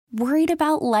Worried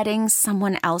about letting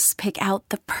someone else pick out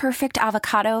the perfect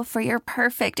avocado for your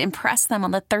perfect impress them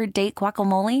on the third date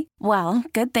guacamole? Well,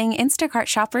 good thing Instacart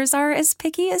shoppers are as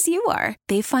picky as you are.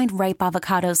 They find ripe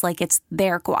avocados like it's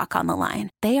their guac on the line.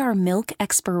 They are milk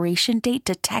expiration date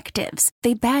detectives.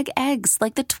 They bag eggs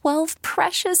like the 12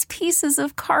 precious pieces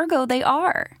of cargo they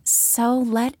are. So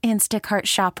let Instacart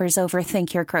shoppers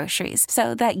overthink your groceries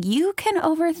so that you can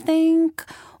overthink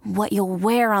what you'll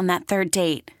wear on that third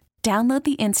date. Download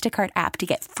the Instacart app to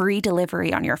get free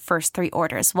delivery on your first 3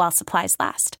 orders while supplies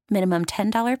last. Minimum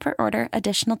 $10 per order.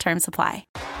 Additional terms apply.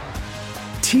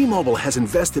 T-Mobile has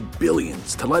invested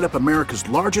billions to light up America's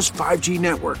largest 5G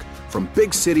network, from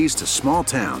big cities to small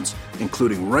towns,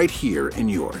 including right here in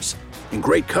yours. And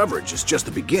great coverage is just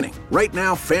the beginning. Right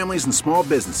now, families and small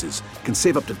businesses can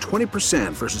save up to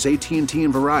 20% versus AT&T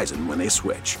and Verizon when they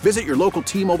switch. Visit your local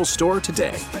T-Mobile store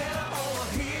today.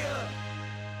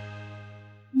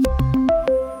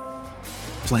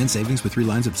 Plan savings with 3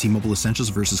 lines of T-Mobile Essentials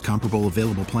versus comparable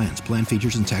available plans. Plan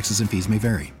features and taxes and fees may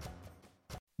vary.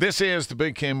 This is the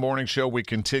Big Kim Morning Show. We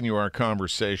continue our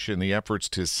conversation, the efforts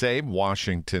to save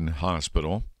Washington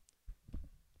Hospital.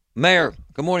 Mayor,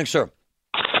 good morning, sir.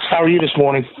 How are you this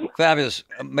morning? Fabulous.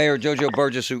 Mayor JoJo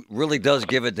Burgess, who really does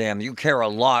give a damn. You care a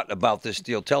lot about this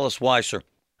deal. Tell us why, sir.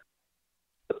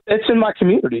 It's in my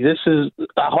community. This is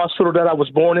a hospital that I was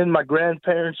born in. My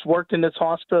grandparents worked in this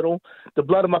hospital. The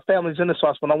blood of my family's in this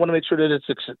hospital. I want to make sure that it's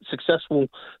a successful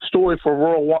story for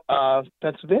rural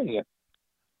Pennsylvania.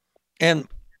 And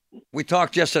we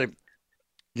talked yesterday.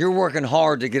 You're working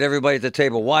hard to get everybody at the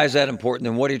table. Why is that important,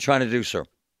 and what are you trying to do, sir?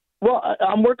 Well,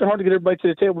 I'm working hard to get everybody to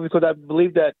the table because I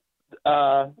believe that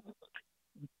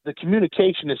the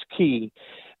communication is key,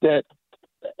 that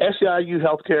SEIU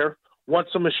Healthcare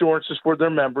wants some assurances for their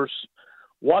members.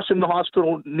 Washington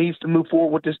Hospital needs to move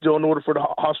forward with this deal in order for the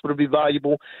hospital to be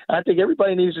valuable. And I think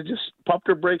everybody needs to just pump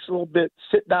their brakes a little bit,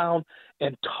 sit down,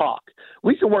 and talk.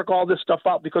 We can work all this stuff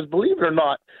out because, believe it or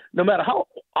not, no matter how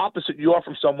opposite you are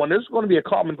from someone, there's going to be a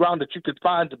common ground that you could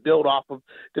find to build off of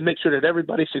to make sure that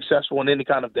everybody's successful in any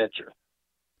kind of venture.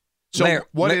 So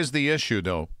what is the issue,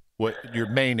 though? What your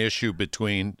main issue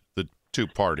between the two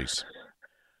parties?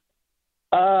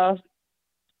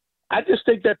 I just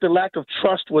think that the lack of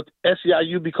trust with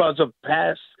SEIU because of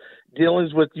past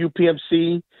dealings with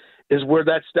UPMC is where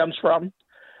that stems from.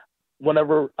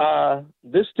 Whenever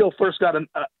this deal first got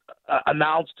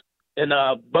announced, and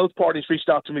both parties reached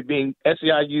out to me, being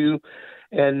SEIU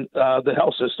and the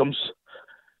health systems,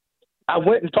 I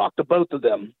went and talked to both of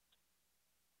them.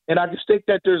 And I just think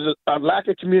that there's a lack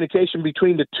of communication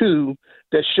between the two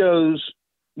that shows,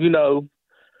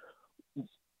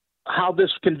 how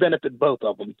this can benefit both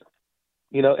of them.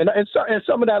 And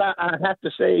some of that I have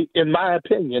to say, in my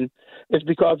opinion, is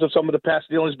because of some of the past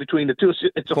dealings between the two.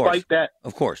 It's a fight that,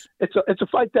 of course, it's a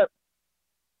fight that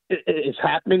is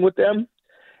happening with them,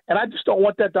 and I just don't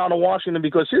want that down in Washington.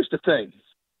 Because here's the thing: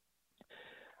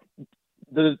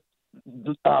 the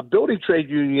building trade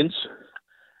unions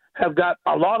have got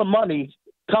a lot of money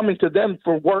coming to them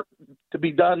for work to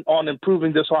be done on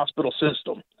improving this hospital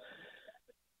system.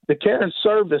 The care and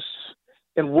service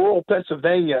in rural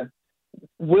Pennsylvania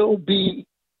will be,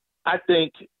 I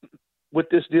think, with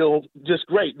this deal, just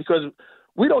great, because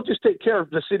we don't just take care of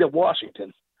the city of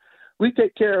Washington. We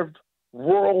take care of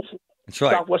rural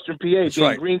southwestern PA,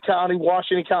 being Greene County,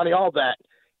 Washington County, all that.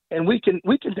 And we can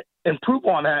improve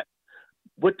on that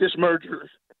with this merger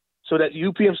so that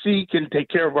UPMC can take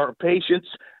care of our patients.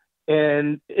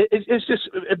 And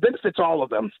it benefits all of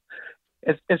them.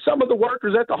 And some of the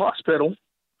workers at the hospital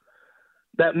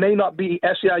that may not be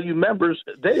SEIU members,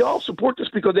 they all support this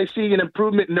because they see an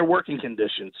improvement in their working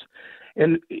conditions.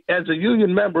 And as a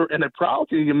union member and a proud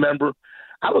union member,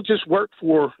 I don't just work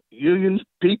for union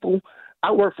people.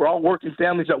 I work for all working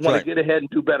families that want to get ahead and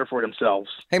do better for themselves.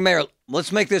 Hey, Mayor,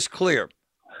 let's make this clear,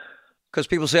 because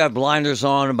people say I have blinders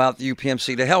on about the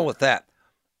UPMC. To hell with that.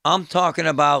 I'm talking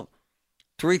about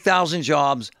 3,000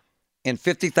 jobs and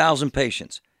 50,000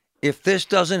 patients. If this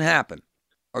doesn't happen,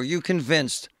 are you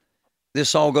convinced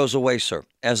this all goes away, sir,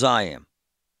 as I am?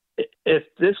 If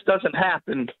this doesn't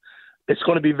happen, it's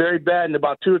going to be very bad. In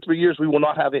about 2 or 3 years, we will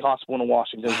not have a hospital in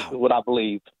Washington, is what I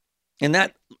believe. And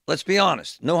that, let's be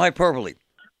honest, no hyperbole,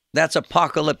 that's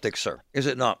apocalyptic, sir, is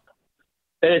it not?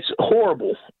 It's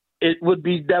horrible. It would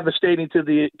be devastating to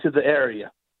the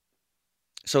area.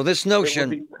 So this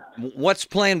notion, what's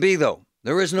plan B, though?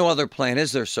 There is no other plan,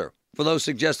 is there, sir? For those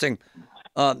suggesting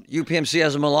UPMC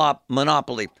has a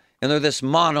monopoly and they're this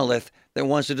monolith that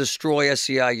wants to destroy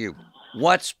SEIU.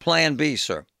 What's plan B,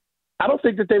 sir? I don't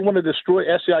think that they want to destroy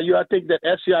SEIU. I think that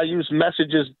SEIU's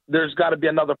message is there's got to be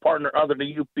another partner other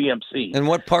than UPMC. And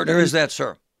what partner is that,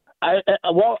 sir? Like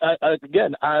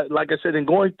I said, in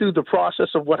going through the process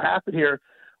of what happened here,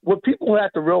 what people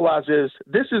have to realize is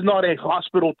this is not a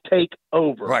hospital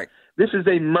takeover. Right. This is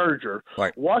a merger.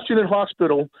 Right. Washington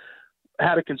Hospital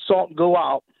had a consultant go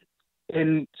out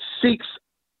and seeks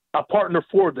a partner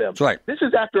for them. That's right. This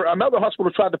is after another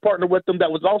hospital tried to partner with them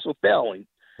that was also failing.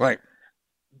 Right.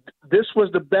 This was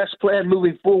the best plan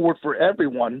moving forward for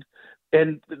everyone.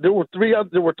 And there were three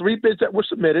bids that were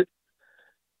submitted.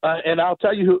 And I'll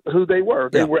tell you who they were.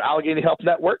 They were Allegheny Health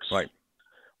Networks, right,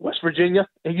 West Virginia,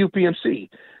 and UPMC.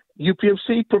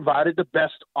 UPMC provided the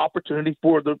best opportunity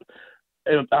for the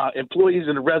employees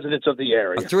and the residents of the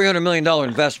area. A $300 million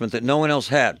investment that no one else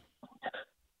had.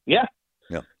 Yeah.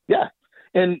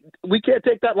 And we can't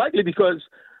take that lightly because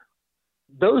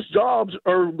those jobs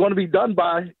are going to be done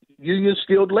by union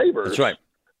skilled laborers. That's right.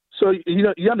 So,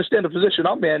 you understand the position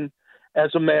I'm in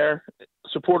as a mayor,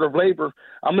 supporter of labor.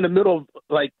 I'm in the middle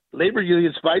of labor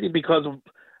unions fighting because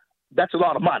that's a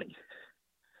lot of money.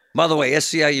 By the way,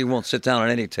 SEIU won't sit down at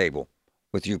any table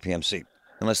with UPMC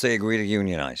unless they agree to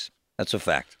unionize. That's a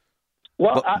fact.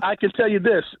 Well, I can tell you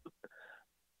this.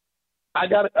 I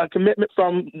got a commitment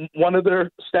from one of their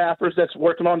staffers that's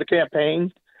working on the campaign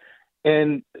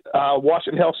in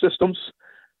Washington Health Systems.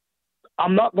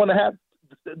 I'm not going to have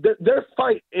their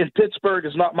fight in Pittsburgh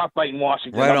is not my fight in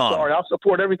Washington. Right I'm on. sorry. I'll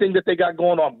support everything that they got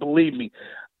going on. Believe me.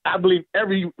 I believe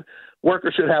every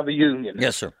worker should have a union.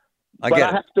 Yes, sir. I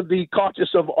have to be conscious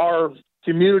of our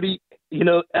community.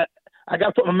 I got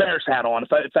to put my mayor's hat on if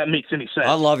that makes any sense.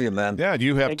 I love you, man. Yeah,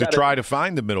 you have to try to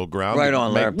find the middle ground. Right and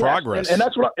on, make Larry. progress. And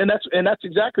that's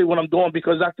exactly what I'm doing,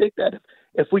 because I think that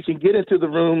if we can get into the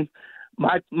room,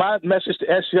 my message to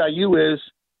SEIU is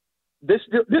this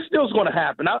deal is going to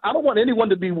happen. I don't want anyone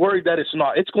to be worried that it's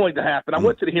not. It's going to happen. I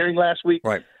went to the hearing last week.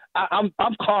 Right. I'm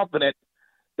confident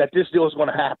that this deal is going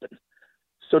to happen.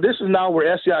 So this is now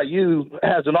where SEIU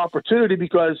has an opportunity,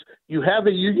 because you have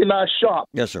a unionized shop.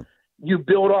 Yes, sir. You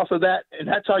build off of that, and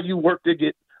that's how you work to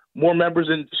get more members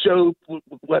and show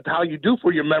how you do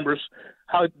for your members,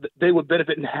 how they would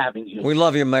benefit in having you. We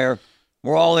love you, Mayor.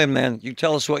 We're all in, man. You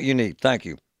tell us what you need. Thank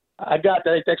you. I got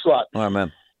that. Thanks a lot. All right,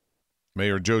 man.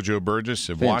 Mayor JoJo Burgess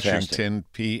of Fantastic. Washington,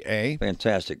 PA.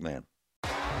 Fantastic, man.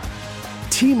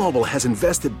 T-Mobile has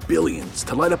invested billions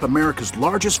to light up America's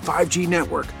largest 5G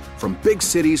network, from big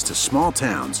cities to small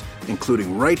towns,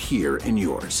 including right here in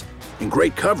yours. And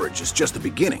great coverage is just the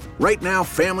beginning. Right now,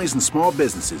 families and small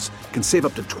businesses can save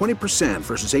up to 20%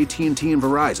 versus AT&T and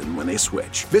Verizon when they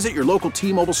switch. Visit your local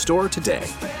T-Mobile store today.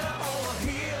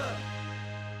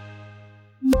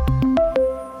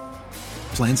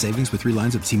 Plan savings with 3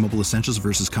 lines of T-Mobile Essentials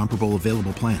versus comparable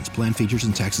available plans. Plan features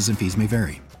and taxes and fees may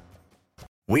vary.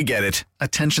 We get it.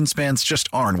 Attention spans just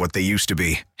aren't what they used to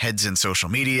be. Heads in social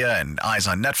media and eyes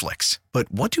on Netflix.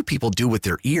 But what do people do with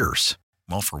their ears?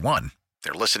 Well, for one,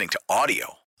 they're listening to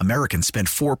audio. Americans spend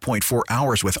 4.4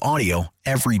 hours with audio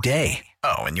every day.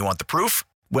 Oh, and you want the proof?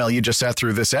 Well, you just sat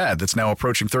through this ad that's now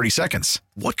approaching 30 seconds.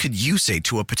 What could you say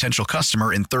to a potential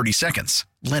customer in 30 seconds?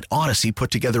 Let Odyssey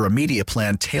put together a media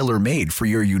plan tailor-made for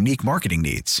your unique marketing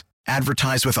needs.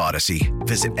 Advertise with Odyssey.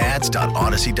 Visit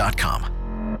ads.odyssey.com.